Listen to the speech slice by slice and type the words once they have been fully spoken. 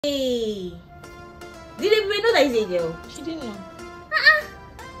Hey, did everybody know that he's a girl? She didn't know.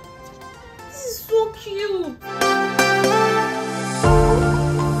 This is so cute.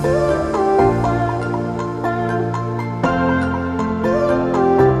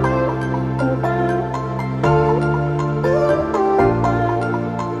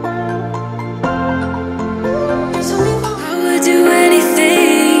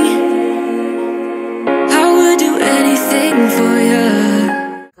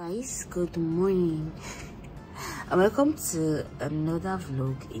 Good morning and welcome to another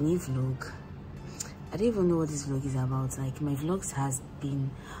vlog, a new vlog. I don't even know what this vlog is about. Like, my vlogs has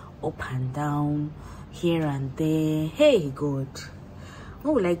been up and down, here and there. Hey God,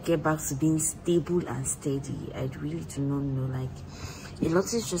 when will I get back to being stable and steady? I really do not know. Like, a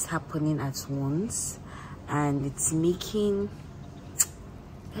lot is just happening at once and it's making,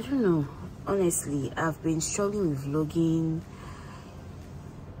 I don't know, honestly. I've been struggling with vlogging.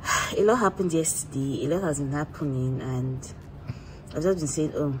 A lot happened yesterday, a lot has been happening, and I've just been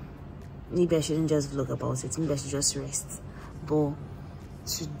saying, oh, maybe I shouldn't just vlog about it, maybe I should just rest. But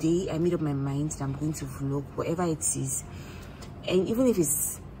today I made up my mind that I'm going to vlog whatever it is, and even if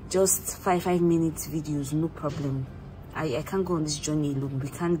it's just five minutes videos, no problem. I can't go on this journey alone. We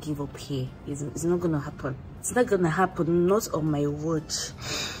can't give up here. It's not gonna happen. It's not gonna happen, not on my watch.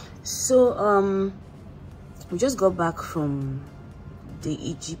 So we just got back from the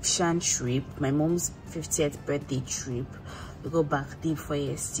Egyptian trip, my mom's 50th birthday trip. We got back day before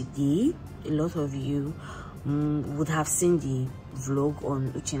yesterday. A lot of you would have seen the vlog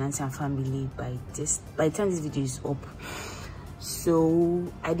on WOULDN and family by the time this video is up.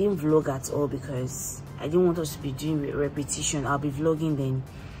 So I didn't vlog at all because I didn't want us to be doing repetition. I'll be vlogging, then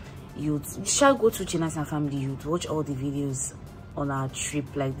you shall go to WOULDN and family, you'd watch all the videos on our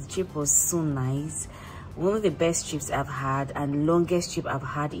trip. Like, the trip was so nice, one of the best trips I've had and longest trip I've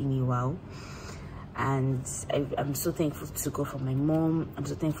had in a while. And I'm so thankful to God for my mom. I'm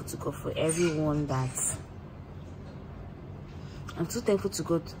so thankful to God for everyone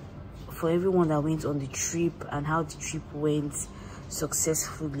that went on the trip and how the trip went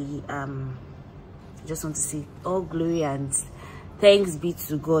successfully. Just want to say all glory and thanks be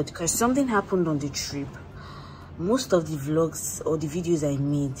to God, because something happened on the trip. Most of the vlogs or the videos I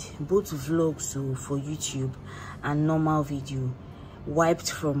made, both vlogs for YouTube and normal video,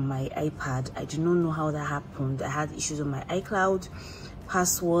 wiped from my iPad. I do not know how that happened. I had issues on my iCloud,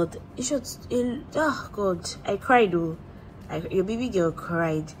 password. Oh God, I cried though. Your baby girl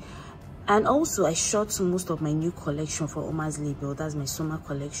cried. And also I shot most of my new collection for Oma's label. That's my summer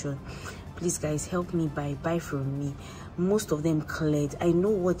collection. Please guys, help me buy from me. Most of them cleared. I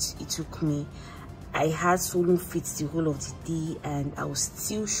know what it took me. I had swollen feet the whole of the day and I was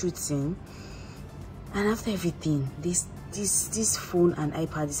still shooting, and after everything, this phone and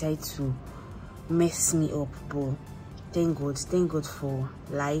iPad decided to mess me up. But thank God for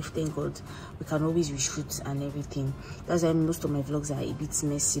life. Thank God we can always reshoot and everything. That's why most of my vlogs are a bit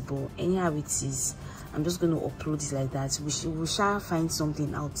messy, but anyhow it is, I'm just going to upload it like that. We shall find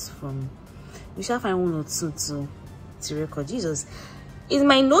something out from, we shall find one or two to record. Jesus, is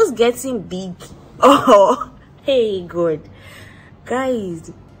my nose getting big? Oh, hey God,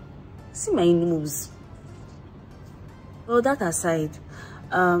 guys, see my nose. Well, that aside,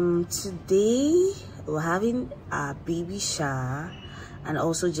 today we're having a baby shower and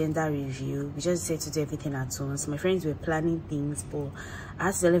also gender review. We just decided to do everything at once. My friends were planning things, but I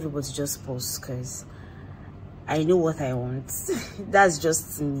had to tell everybody to just pause because I know what I want. That's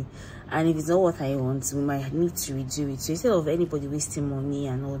just me. And if it's not what I want, we might need to redo it. So instead of anybody wasting money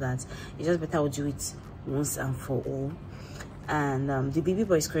and all that, it's just better we do it once and for all. And the baby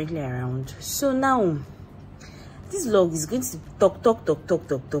boy is currently around. So now, this vlog is going to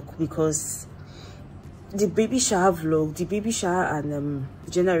talk because the baby shower vlog, the baby shower and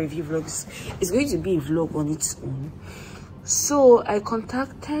gender review vlogs is going to be a vlog on its own. So I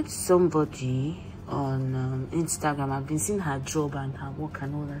contacted somebody on Instagram. I've been seeing her job and her work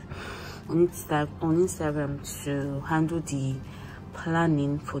and all that on Instagram to handle the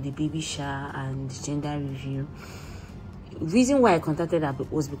planning for the baby shower and gender review. Reason why I contacted her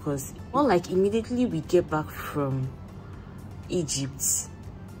was because, well, like, immediately we get back from Egypt,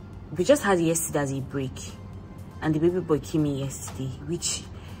 we just had yesterday as a break, and the baby boy came in yesterday, which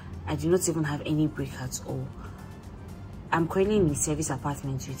I did not even have any break at all. I'm currently in the service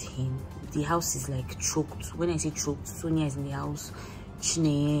apartment with him. The house is like choked. When I say choked, Sonia is in the house,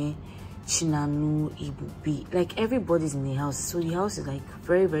 Chineye, Chinanu, Ibubi, like everybody's in the house. So the house is like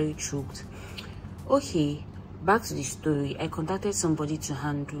very choked. Okay, back to the story. I contacted somebody to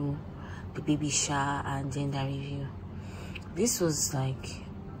handle the baby shower and gender review. This was like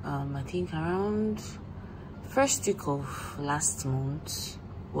I think around first week of last month,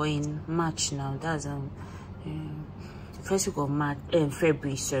 or in March now. That's first week of March,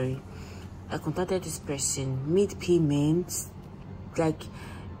 February. Sorry, I contacted this person mid payment. Like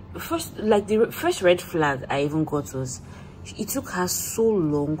the first red flag I even got was it took her so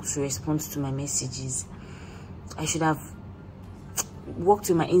long to respond to my messages. I should have worked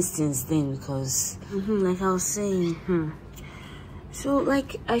with my instincts then, because like I was saying, so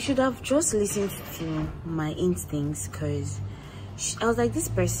like I should have just listened to my instincts, because I was like, this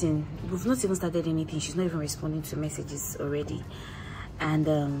person, we've not even started anything, she's not even responding to messages already.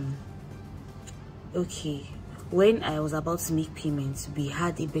 And okay, when I was about to make payments, we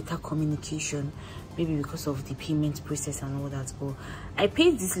had a better communication, maybe because of the payment process and all that. But I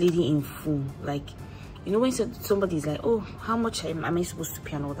paid this lady in full. Like, you know, when somebody's like, oh, how much am I supposed to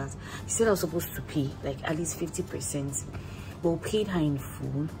pay and all that, she said I was supposed to pay like at least 50%, but we paid her in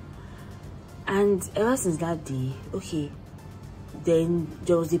full. And ever since that day, okay, then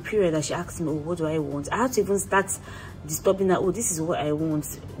there was the period that she asked me, oh, what do I want? I had to even start disturbing her. Oh, this is what I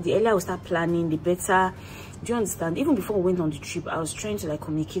want. The earlier I would start planning, the better. Do you understand? Even before we went on the trip, I was trying to like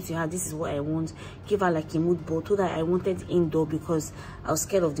communicate to her, this is what I want, give her like a mood board. Told her I wanted indoor because I was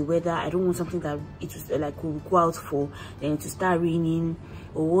scared of the weather. I don't want something that it was like we'll go out for, then to start raining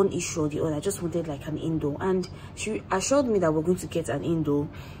or one issue or the other. I just wanted like an indoor, and she assured me that we're going to get an indoor,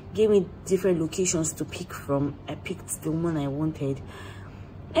 gave me different locations to pick from. I picked the one I wanted.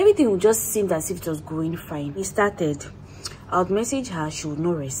 Everything just seemed as if it was going fine. We started. I would message her, she would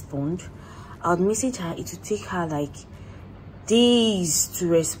not respond. I would message her, it would take her like days to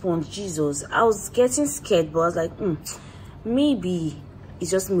respond. Jesus, I was getting scared, but I was like, maybe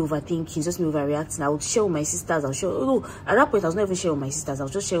it's just me overthinking, it's just me overreacting. I would share with my sisters. I'll share. Oh, at that point I was not even sharing with my sisters. I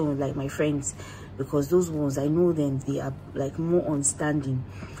was just sharing with like my friends, because those ones I know them, they are like more understanding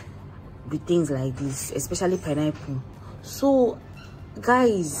with things like this, especially pineapple. So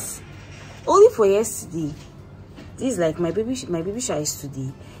guys, only for yesterday, this is like my baby shower is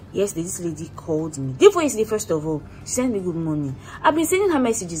today. Yesterday this lady called me. Day for yesterday, first of all, she sent me good morning. I've been sending her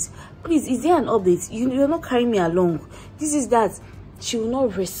messages, please, is there an update? You're not carrying me along, this is that. She will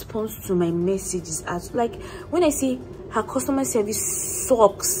not respond to my messages. As like when I say her customer service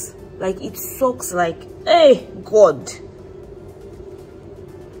sucks, like it sucks, like, hey God.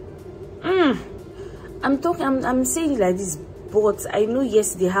 I'm saying it like this, but I know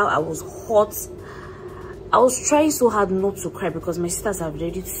yesterday how I was hot. I was trying so hard not to cry, because my sisters have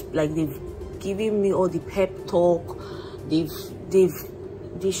already, like, they've given me all the pep talk. Everybody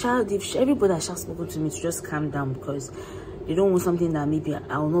has just spoken to me to just calm down, because they don't want something that maybe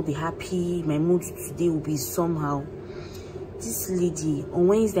I will not be happy. My mood today will be somehow. This lady on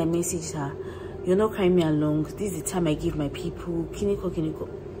Wednesday, I messaged her, you're not carrying me along. This is the time I give my people. Kiniko.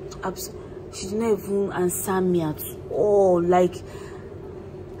 She did not even answer me at all. Like,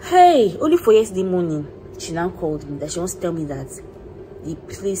 hey, only for yesterday morning, she now called me that she wants to tell me that the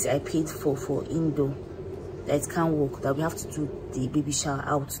place I paid for indoor, that it can't work, that we have to do the baby shower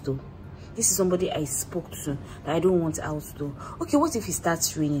outdoor. This is somebody I spoke to that I don't want outdoor. Okay, what if it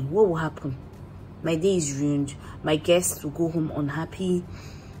starts raining? What will happen? My day is ruined. My guests will go home unhappy.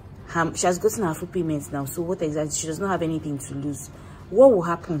 She has gotten her full payments now, so what exactly? She does not have anything to lose. What will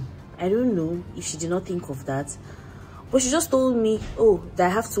happen? I don't know if she did not think of that, but she just told me, oh, that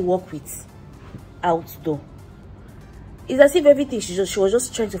I have to work with outdoor. It's as if everything, she was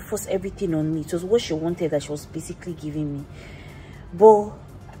just trying to force everything on me. It was what she wanted that she was basically giving me. But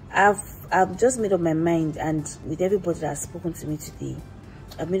I've just made up my mind, and with everybody that has spoken to me today,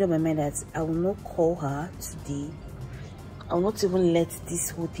 I've made up my mind that I will not call her today. I will not even let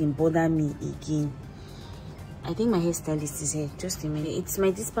this whole thing bother me again. I think my hairstylist is here. Just a minute. It's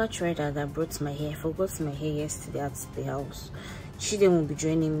my dispatch rider that brought my hair. I forgot my hair yesterday at the house. She then will be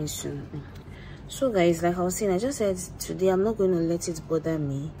joining me soon. So guys, like I was saying, I just said today I'm not going to let it bother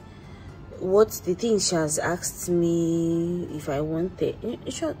me. What the thing she has asked me if I want it,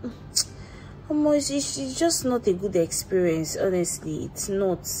 it's just not a good experience. Honestly, it's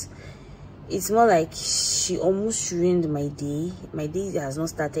not. It's more like she almost ruined my day. My day has not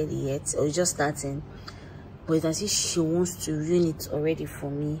started yet, or it's just starting. But it's as if she wants to ruin it already for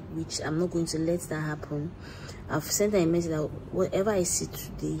me, which I'm not going to let that happen. I've sent her a message that whatever I see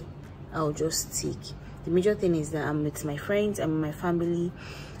today, I'll just take. The major thing is that I'm with my friends, I'm with my family,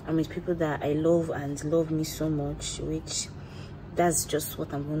 I'm with people that I love and love me so much, which that's just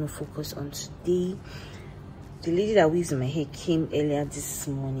what I'm going to focus on today. The lady that weaves my hair came earlier this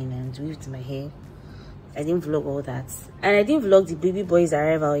morning and weaved my hair. I didn't vlog all that, and I didn't vlog the baby boy's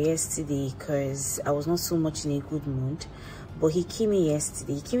arrival yesterday because I was not so much in a good mood. But he came in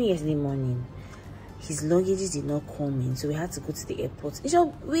yesterday. He came in yesterday morning. His luggages did not come in, so we had to go to the airport.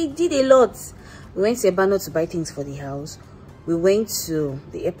 We did a lot. We went to Ebano to buy things for the house. We went to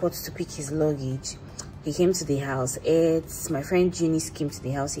the airport to pick his luggage. He came to the house. My friend Eunice came to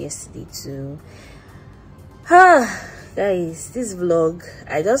the house yesterday too. Guys, this vlog,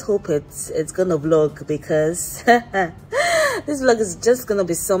 I just hope it's gonna vlog, because this vlog is just gonna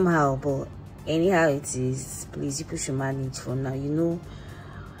be somehow, but anyhow it is. Please, you should manage for now. You know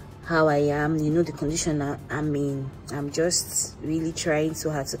how I am, you know the condition I'm in. I'm just really trying so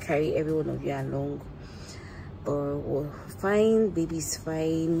hard to carry every one of you along. But we're fine. Baby's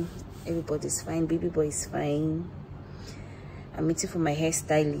fine, everybody's fine, baby boy is fine. I'm meeting for my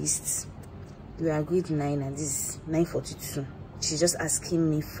hairstylist. We agreed 9 and this is 9:42. She's just asking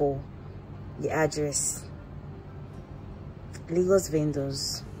me for the address. Lagos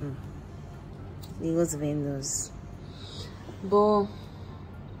vendors. Lagos vendors. But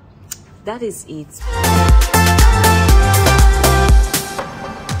that is it.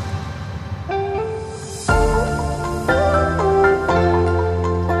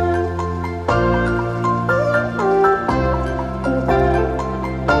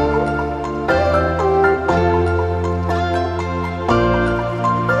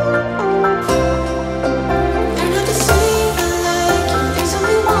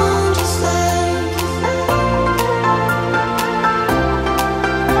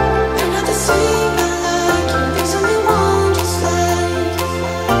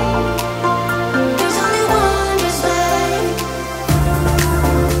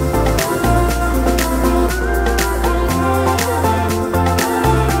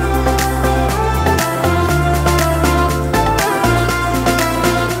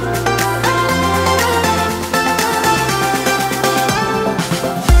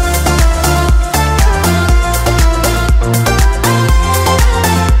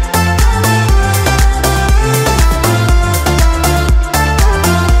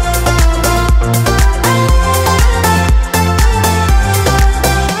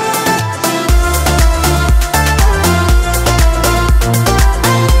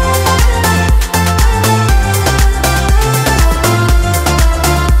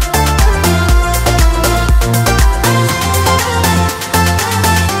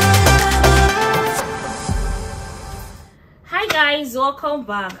 Welcome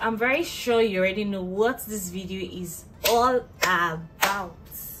back. I'm very sure you already know what this video is all about.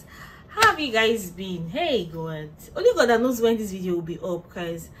 How have you guys been? Hey God, only God that knows when this video will be up,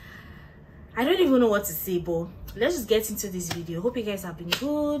 because I don't even know what to say. But let's just get into this video. Hope you guys have been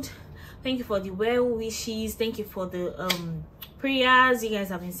good. Thank you for the well wishes. Thank you for the prayers you guys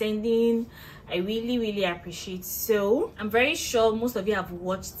have been sending. I really appreciate. So I'm very sure most of you have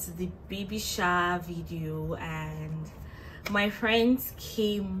watched the baby shower video, and my friends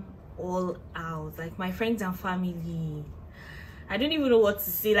came all out, like my friends and family. I don't even know what to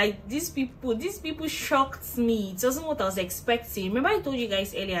say. Like these people shocked me. It wasn't what I was expecting. Remember I told you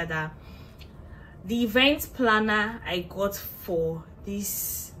guys earlier that the event planner I got for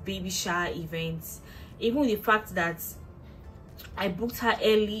this baby shower event, even with the fact that I booked her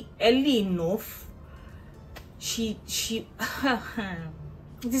early enough, she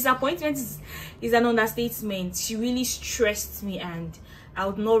disappointment is an understatement. She really stressed me, and I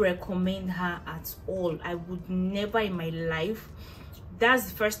would not recommend her at all. I would never in my life.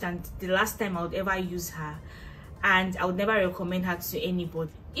 That's the first and the last time I would ever use her, and I would never recommend her to anybody.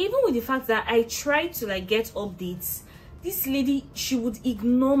 Even with the fact that I tried to like get updates, this lady, she would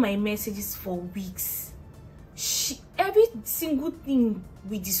ignore my messages for weeks. Every single thing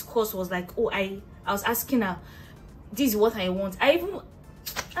we discussed was like, oh, I was asking her, this is what I want. I even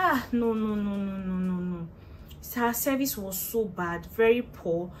no. Her service was so bad, very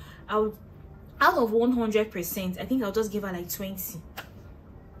poor. Out of 100%, I think I'll just give her like 20.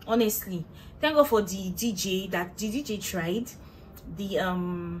 Honestly, thank God for the DJ. That the DJ tried. The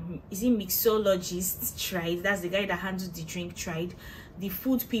is it mixologist tried. That's the guy that handles the drink tried. The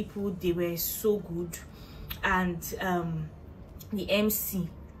food people, they were so good, and the MC,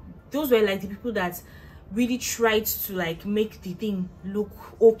 those were like the people that really tried to like make the thing look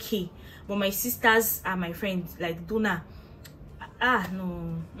okay. But my sisters and my friends, like Donna,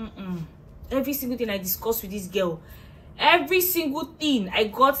 every single thing I discussed with this girl, every single thing I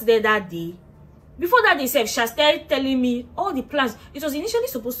got there that day, before that day she started telling me all the plans. It was initially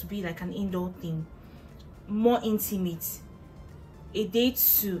supposed to be like an indoor thing, more intimate, a date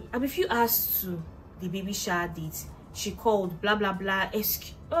to a few hours to the baby shower date. She called, blah blah blah.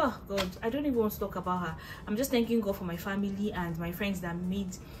 Oh God, I don't even want to talk about her. I'm just thanking God for my family and my friends that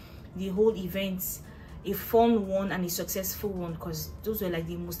made the whole event a fun one and a successful one, because those were like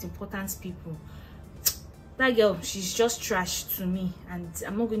the most important people. That girl, she's just trash to me, and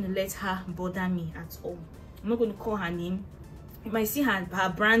I'm not going to let her bother me at all. I'm not going to call her name. You might see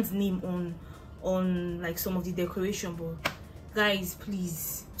her brand name on like some of the decoration, but guys,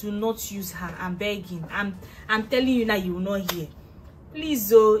 please do not use her. I'm begging. I'm telling you now, you will not hear. Please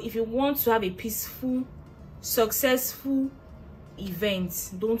though, if you want to have a peaceful, successful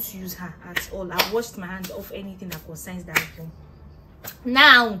event, don't use her at all. I've washed my hands off anything that concerns that girl.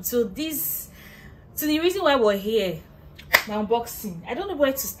 Now to the reason why we're here, my unboxing. I don't know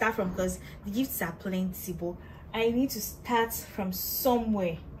where to start from because the gifts are plenty, but I need to start from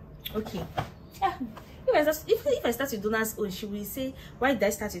somewhere. Okay. If I start with Donna's own, she will say, why did I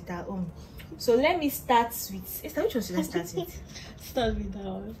start with her own? So let me start with Esther. Which one should I start with? Start with that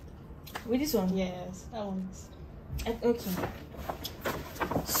one. With this one? Yes, that one. Okay.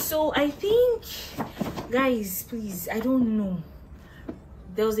 So I think, guys, please, I don't know.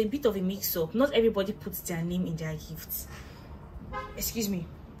 There was a bit of a mix-up. Not everybody puts their name in their gifts. Excuse me.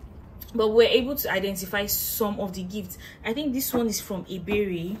 But we're able to identify some of the gifts. I think this one is from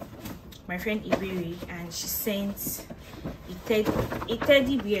Iberi, my friend Iberi, and she sent a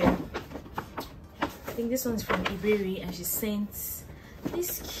teddy bear. I think this one is from Iberi, and she sent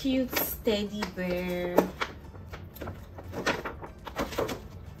this cute teddy bear.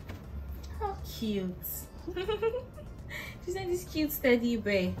 How cute. She sent this cute teddy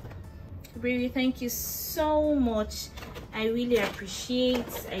bear. Iberi, thank you so much. I really appreciate.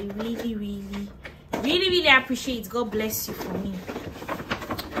 I really appreciate. God bless you for me.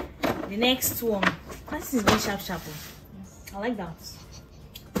 The next one. This is very sharp. Yes. I like that.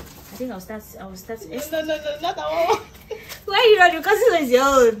 I think I'll start. No, not that one. Why are you running? Because this one is your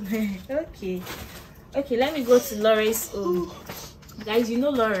own. Okay, let me go to Lawrence. Guys, you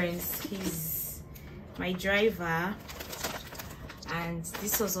know Lawrence. He's my driver. And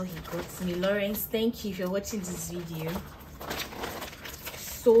this was what he got me. Lawrence, thank you if you're watching this video.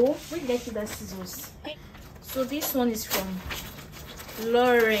 So, where did I put that scissors? So this one is from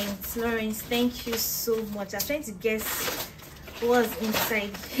Lawrence. Lawrence, thank you so much. I'm trying to guess what's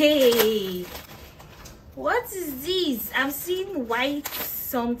inside. Hey, what is this? I'm seeing white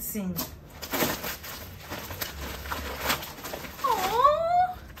something.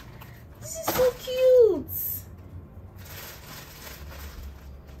 Oh, this is so cute.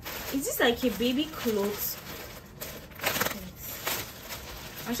 Is this like a baby clothes?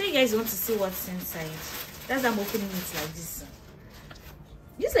 I'm sure you guys want to see what's inside. That's why I'm opening it like this.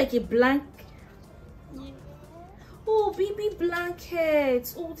 This is like a blank. Oh, baby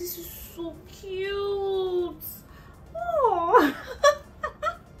blanket. Oh, this is so cute. Oh,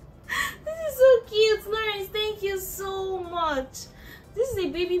 this is so cute. Lawrence, thank you so much. This is a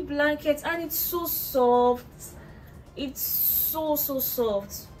baby blanket and it's so soft. It's so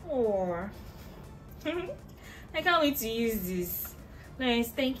soft. Oh, I can't wait to use this. Nice,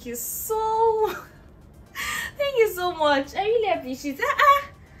 thank you so much. I really appreciate it.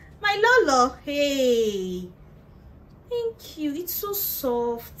 My Lolo. Hey, thank you. It's so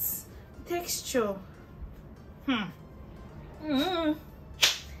soft texture. Nice.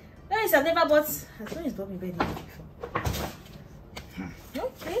 I've never bought. I've always bought me bedding before.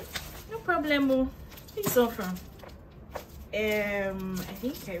 Okay, no problem. It's all from. I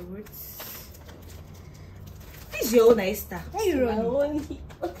think I wrote. This is your own, Esther. Why are you running?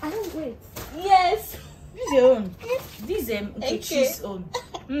 I don't wait. Yes. This is your own. This is Nkechi's own.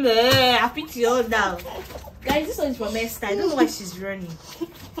 I picked your own now. Guys, this one is from Esther. I don't know why she's running.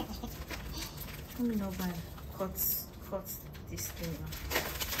 Let me know, man. Cut this thing now.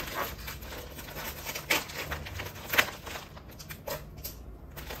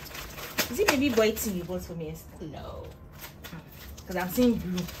 Is it baby boy thing you bought for me, Esther? No. Because I'm seeing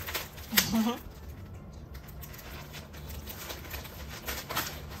blue. I'm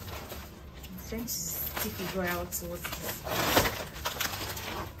trying to figure out what's this.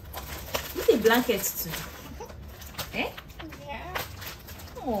 This is a blanket too. Eh? Yeah.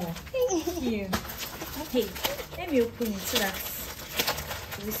 Oh, thank you. Okay, let me open it so that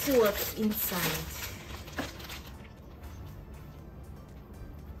we see what's inside.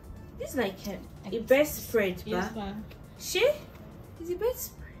 This is like a bedspread, yes, ba? She? Is it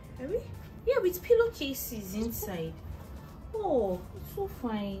bedspread? Are we? Yeah, with pillowcases inside. Oh, it's so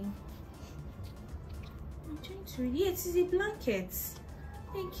fine. I'm trying to read. Yeah, it is a blanket.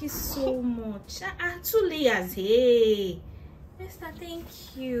 Thank you so much. 2 layers. Hey, Esther, thank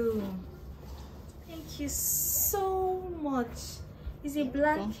you. Thank you so much. It's a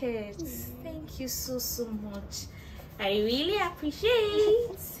blanket. Thank you so much. I really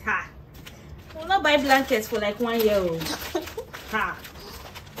appreciate. We'll not buy blankets for like 1 year old. Ha!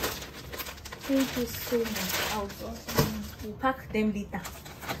 Thank you so much. We'll pack them later.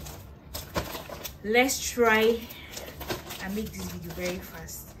 Let's try and make this video very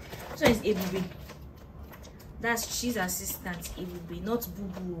fast. This one is Ebube. That's she's assistant Ebube, not Boo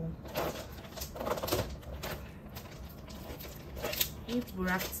Boo. If we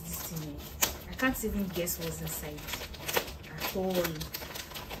wrapped this thing, I can't even guess what's inside at all.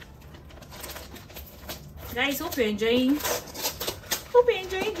 Guys, hope you're enjoying. Hope you're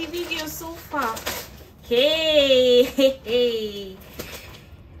enjoying the video so far. Hey, hey, hey.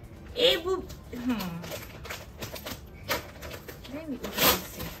 Ebube. Let me open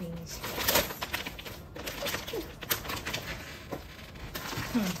this and finish.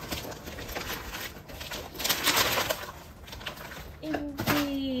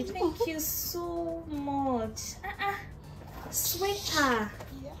 Ebube, thank you so much. Sweater.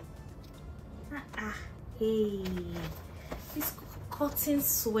 Hey, this cotton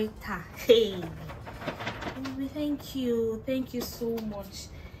sweater. Hey, Ebube, thank you so much.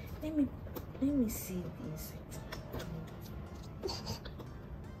 Let me see this.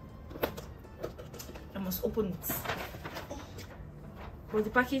 I must open it. But the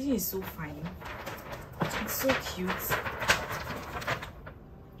packaging is so fine. It's so cute.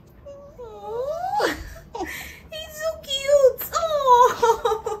 Oh, it's so cute.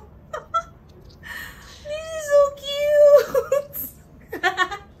 Oh, this is so cute.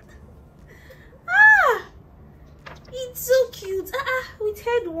 It's so cute. With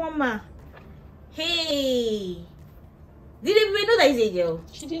head warmer. Hey, did everybody know that is a girl?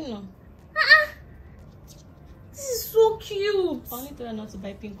 She didn't know. This is so cute. I only told her not to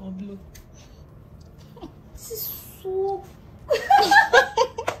buy pink or blue. This is so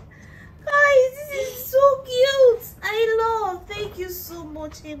guys, this is so cute. I love. Thank you so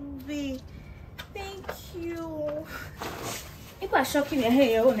much, Ebube. Thank you. People are shocking your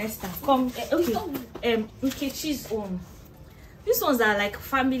hair, your own Esther. Come, okay. Nkechi's own. These ones are like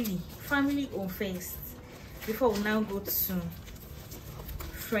family own first. Before we now go to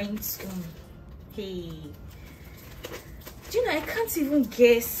friends own. Hey. Do you know, I can't even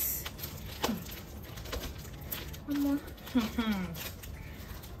guess. You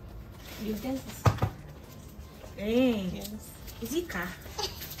guess this. Hey. Yes. Is it car?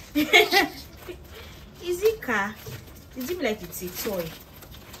 Is it car? It seems like it's a toy.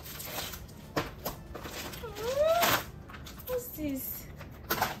 What's this?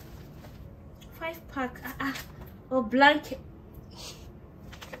 5-pack. Or blanket.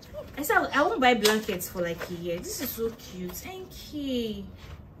 I said I won't buy blankets for like a year. This is so cute. Thank you.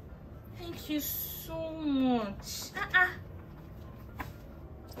 Thank you so much.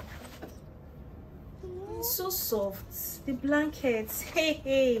 It's so soft. The blankets.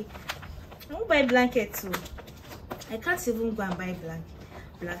 Hey. I won't buy blankets too. I can't even go and buy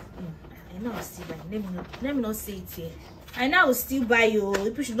black. I know I'll still buy. Let me not say it here. I know I'll still buy you.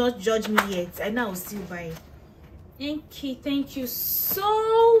 People should not judge me yet. I know I'll still buy. Thank you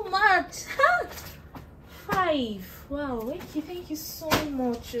so much. 5. Wow, thank you so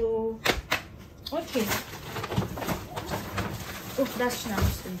much. Oh, okay. Oh, that's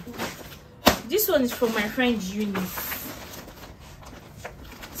nice. This one is from my friend Eunice.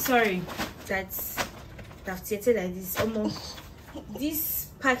 Sorry, that's stated like this. Almost this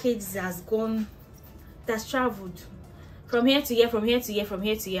package has gone. That's traveled from here to here, from here to here, from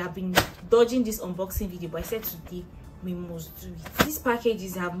here to here. I've been dodging this unboxing video, but I said today we must do it. These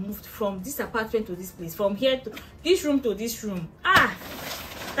packages have moved from this apartment to this place, from here to this room to this room.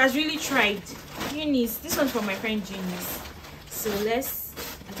 That's really tried. Eunice, this one's from my friend Eunice. So I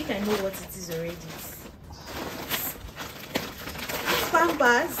think I know what it is already.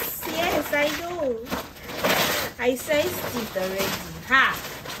 Pampers. Yes, I know. I sensed it already.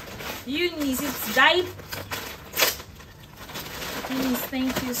 Eunice, it's diaper. Eunice,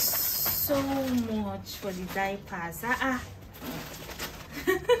 thank you so much for the diapers.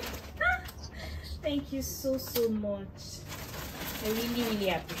 Thank you so much. I really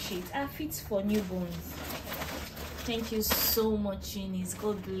appreciate it. Fits for newborns. Thank you so much, Eunice.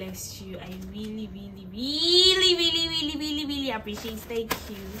 God bless you. I really appreciate it. Thank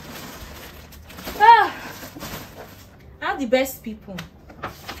you. I have the best people.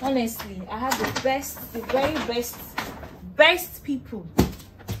 Honestly, I have the very best people.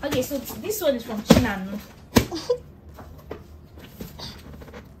 Okay, so this one is from Chinanu.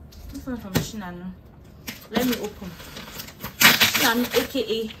 This one from Chinanu. Let me open. Chinanu,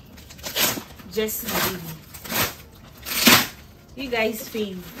 aka Jessie Baby. You guys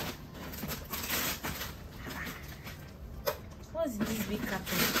feel. What's this big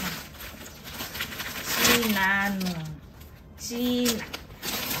carton? China.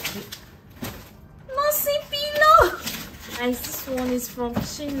 Nursing pillow. And this one is from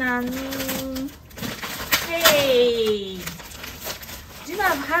China. Hey, do you know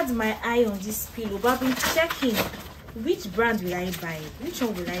I've had my eye on this pillow, but I've been checking which brand will I buy, which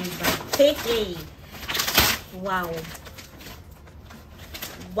one will I buy. Hey, wow,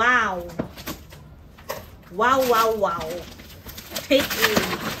 wow, wow, wow, wow. Hey,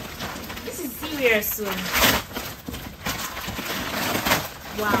 this is serious. So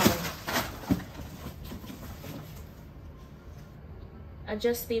wow.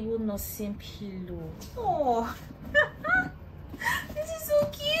 Adjustable nursing pillow. Oh, this is so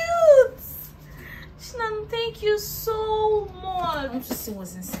cute. Shannon, thank you so much. I want to see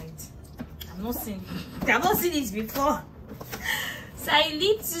what's inside. I've not seen this before, so I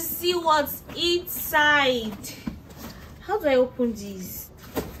need to see what's inside. How do I open this?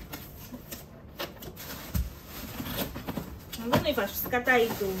 I don't know if I should scatter it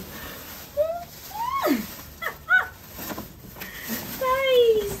though.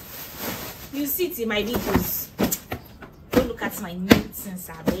 You see it in my videos. Don't look at my nudes since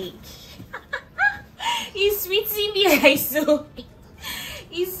I bake. He's sweeting me, I saw.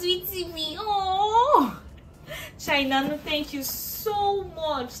 He's sweeting me. Oh, China, thank you so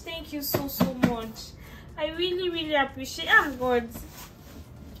much. Thank you so much. I really appreciate. Ah, God,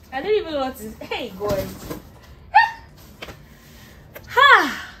 I don't even know what to. Hey, God.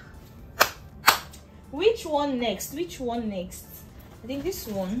 Ha. Which one next? Which one next? I think this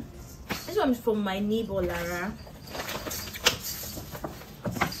one. This one is from my neighbor Lara.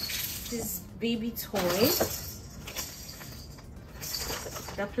 This baby toy.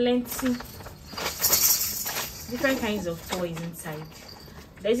 There are plenty different kinds of toys inside.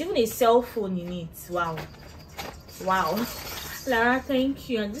 There's even a cell phone in it. Wow, wow. Lara, thank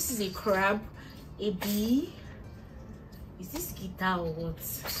you. And this is a crab, a bee. Is this guitar or what?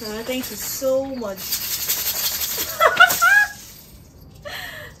 Lara, thank you so much.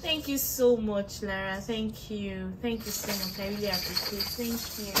 Thank you so much, Lara. Thank you. Thank you so much. I really appreciate it.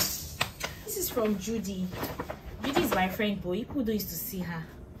 Thank you. This is from Judy. Judy is my friend, but people don't used to see her.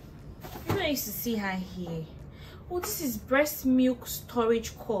 You don't used to see her here. Oh, this is breast milk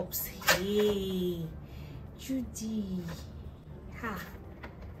storage cups. Hey, Judy. Ha.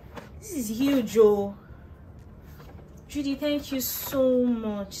 This is huge, oh. Judy, thank you so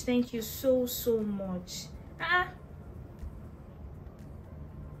much. Thank you so much.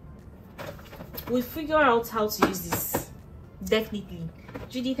 We'll figure out how to use this. Definitely.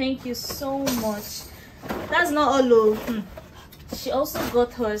 Judy, thank you so much. That's not all of. She also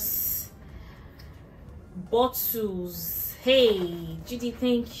got us bottles. Hey, Judy,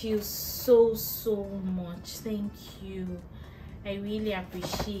 thank you so much. Thank you. I really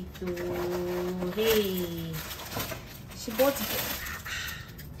appreciate it. Hey, she bought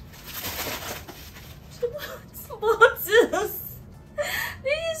bottles.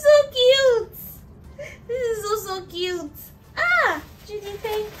 This is so cute. This is so cute. Ah, Judy,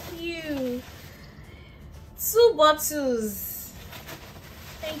 thank you. 2 bottles.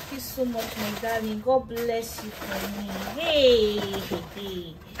 Thank you so much, my darling. God bless you for me.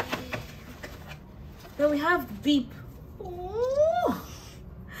 Hey. Then we have beep. Oh,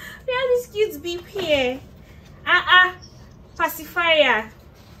 we have this cute beep here. Pacifier.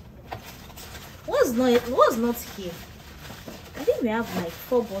 What's not here? I think we have like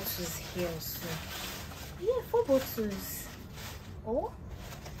 4 bottles here also. Yeah, 4 bottles. Oh,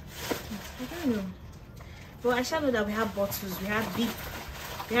 I don't know. But I shall know that we have bottles. We have beep.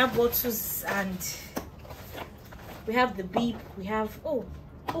 We have bottles and we have the beep. We have 4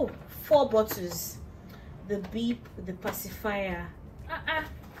 bottles. The beep, the pacifier.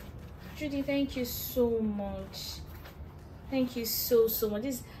 Judy, thank you so much. Thank you so much.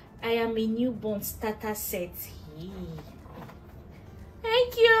 This I am a newborn starter set.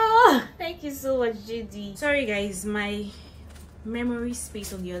 Thank you so much, Judy. Sorry guys, my memory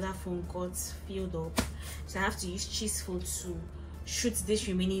space on the other phone got filled up, so I have to use Cheeseful to shoot this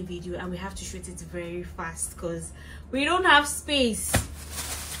remaining video, and we have to shoot it very fast because we don't have space.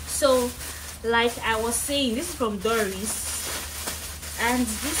 So like I was saying, this is from Doris, and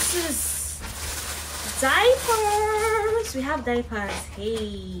this is diapers. We have diapers.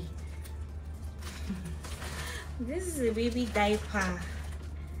 Hey, this is a baby diaper.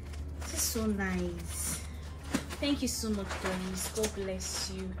 This is so nice. Thank you so much, Doris. God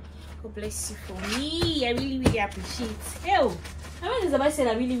bless you. God bless you for me. I really appreciate it. How many times have I said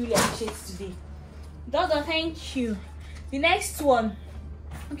I really appreciate it today? Dodo, thank you. The next one.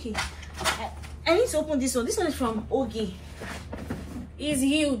 Okay, I need to open this one. This one is from Oge. It's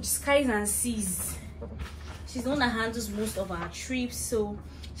huge. Skies and Seas. she's the one that handles most of our trips. So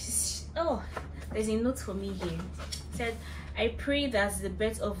she's, oh, there's a note for me here. It said, I pray that the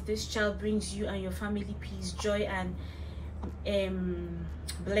birth of this child brings you and your family peace, joy, and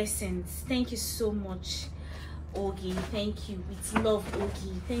blessings. Thank you so much, Ogie. Thank you. With love,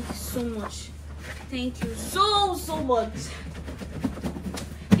 Ogie. Thank you so much. Thank you so much.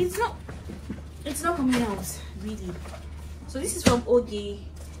 It's not coming out really. So this is from Ogie.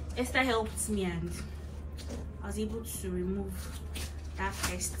 Esther helped me and I was able to remove that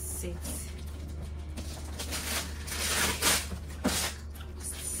first set.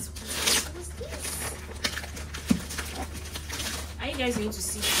 What's this? Are you guys going to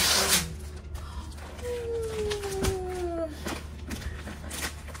see this?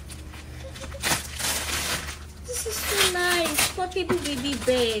 This is so nice. Portable baby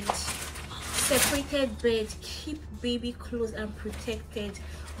bed. Separated bed. Keep baby close and protected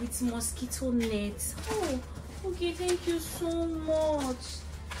with mosquito nets. Oh, okay, thank you so much.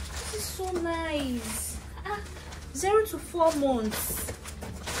 This is so nice. 0 to 4 months.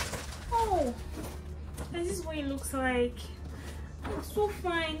 Oh, this is what it looks like. It's so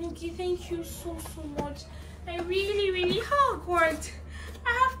fine. Okay, thank you so much. I really, oh God,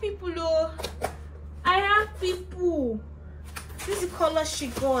 I have people though. I have people. This is the color she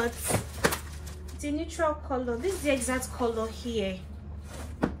got. It's a neutral color. This is the exact color here.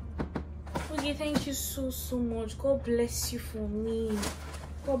 Okay, thank you so much. God bless you for me.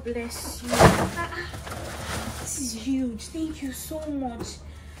 God bless you. This is huge. Thank you so much.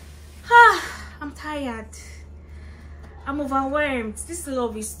 I'm tired. I'm overwhelmed. This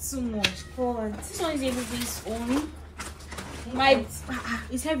love is too much. God, this one is able to be its own. My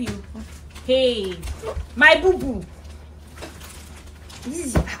it's heavy. Hey, my boo boo. This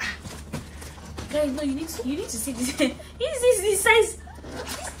is guys. No, you need to see this. Is this size?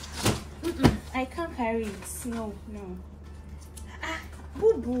 I can't carry it. No.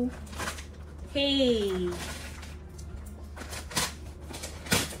 Boo boo. Hey.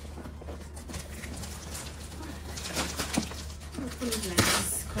 Put it like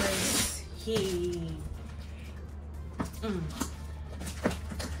this, cause hey.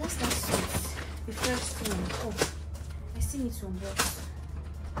 What's that sweet? The first one. Oh, I still need to unbox.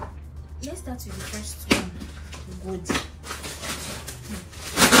 Let's start with the first one. Good.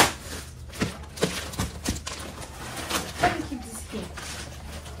 Let me keep this here.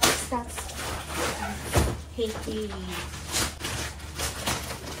 Start. Hey.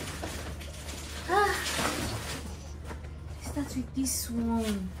 Start with this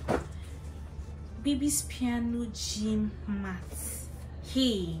one. Baby's piano gym mat.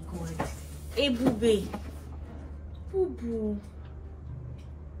 Hey God. Hey boo boo.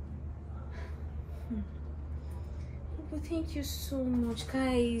 Thank you so much,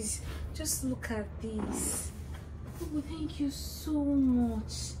 guys. Just look at this. Thank you so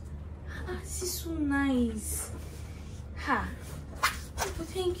much. This is so nice.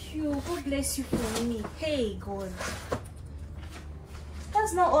 Thank you. God bless you for me. Hey God.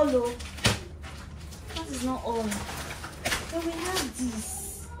 That's not all though. That is not all. But we have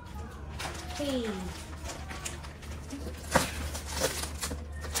this. Hey.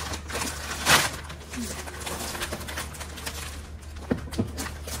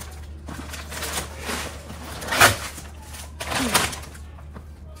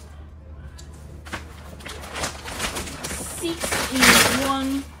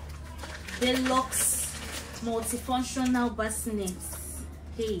 Deluxe multifunctional bassinets.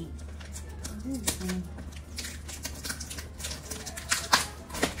 Hey.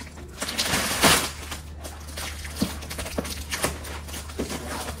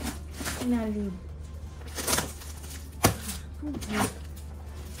 Finally.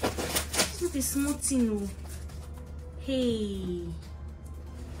 It's not a small thing. Hey.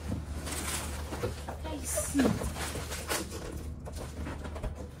 I see.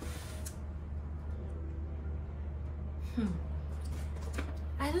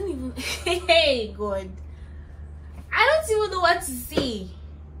 I don't even hey God, I don't even know what to say.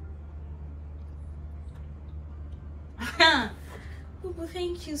 People,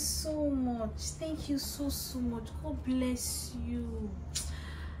 thank you so much. Thank you so much. God bless you.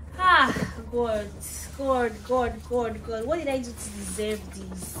 God, what did I do to deserve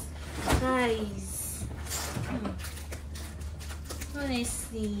this, guys?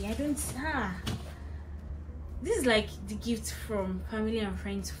 Honestly, I don't this is like the gift from family and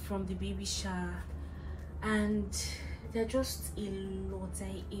friends from the baby shower, and they're just a lot,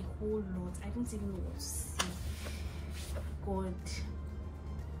 a whole lot. I don't even know what to say. God,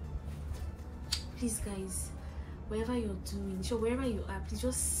 please guys, wherever you're doing, wherever you are, please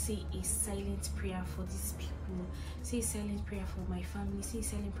just say a silent prayer for these people. people, say a silent prayer for my family, say a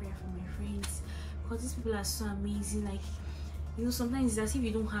silent prayer for my friends, because these people are so amazing. Like, you know, sometimes it's as if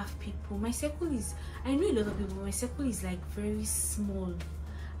you don't have people. My circle is, I know a lot of people, but my circle is like very small.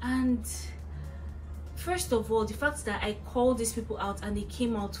 And first of all, the fact that I called these people out and they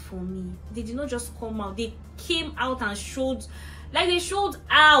came out for me. They did not just come out, they came out and showed, like they showed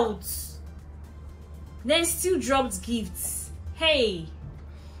out, then still dropped gifts. Hey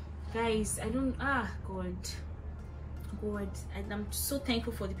guys, I don't, God, and I'm so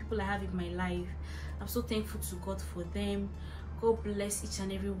thankful for the people I have in my life. I'm so thankful to God for them. God bless each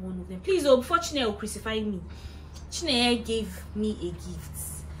and every one of them. Please, before Chineye will crucify me, Chineye gave me a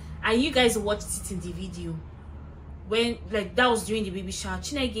gift, and you guys watched it in the video. When, like, that was during the baby shower,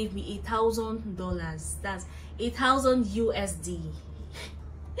 Chineye gave me $1,000. That's 8,000 USD.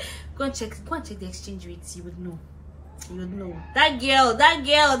 Go and check the exchange rates. You would know. That girl,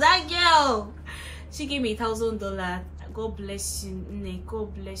 she gave me $1,000. God bless you, Nne.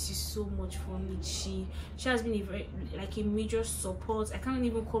 God bless you so much for me. She has been a major support. I can't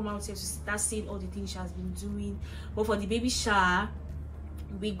even come out here to start saying all the things she has been doing. But for the baby shower,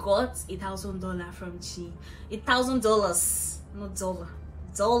 we got $1,000 from Chi. $1,000, not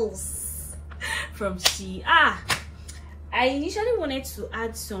dollars, from Chi. I initially wanted to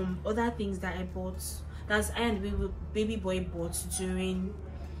add some other things that I bought. That's I and the baby boy bought during,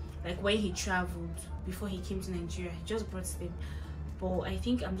 like, when he traveled before he came to Nigeria. He just brought them, but I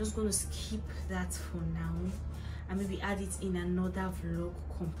think I'm just going to skip that for now and maybe add it in another vlog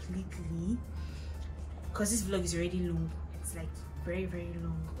completely, because this vlog is already long. It's like very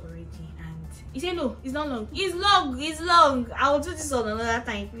long already. And he said no, it's not long. It's long. I'll do this on another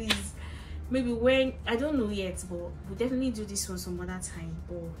time, please. Maybe when, I don't know yet, but we'll definitely do this one some other time.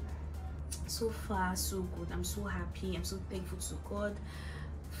 But so far so good. I'm so happy. I'm so thankful to God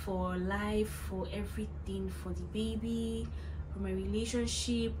for life, for everything, for the baby, for my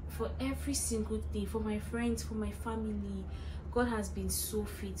relationship, for every single thing, for my friends, for my family. God has been so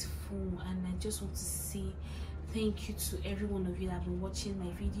faithful, and I just want to say thank you to every one of you that have been watching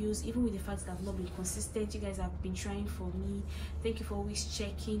my videos, even with the fact that I've not been consistent. You guys have been trying for me. Thank you for always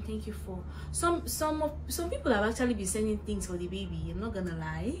checking. Thank you for some people have actually been sending things for the baby. I'm not gonna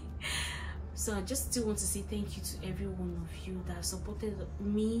lie. So I just still want to say thank you to every one of you that have supported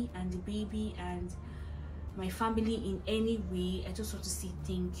me and the baby and my family in any way. I just want to say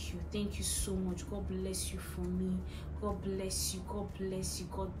thank you so much. God bless you for me. God bless you. God bless you.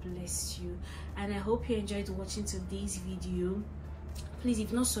 God bless you. And I hope you enjoyed watching today's video. Please,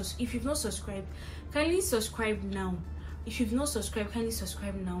 if you've not subscribed, kindly subscribe now. If you've not subscribed, kindly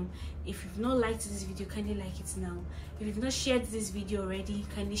subscribe now. If you've not liked this video, kindly like it now. If you've not shared this video already,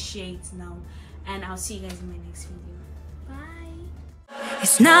 kindly share it now. And I'll see you guys in my next video. Bye.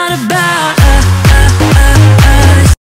 It's not about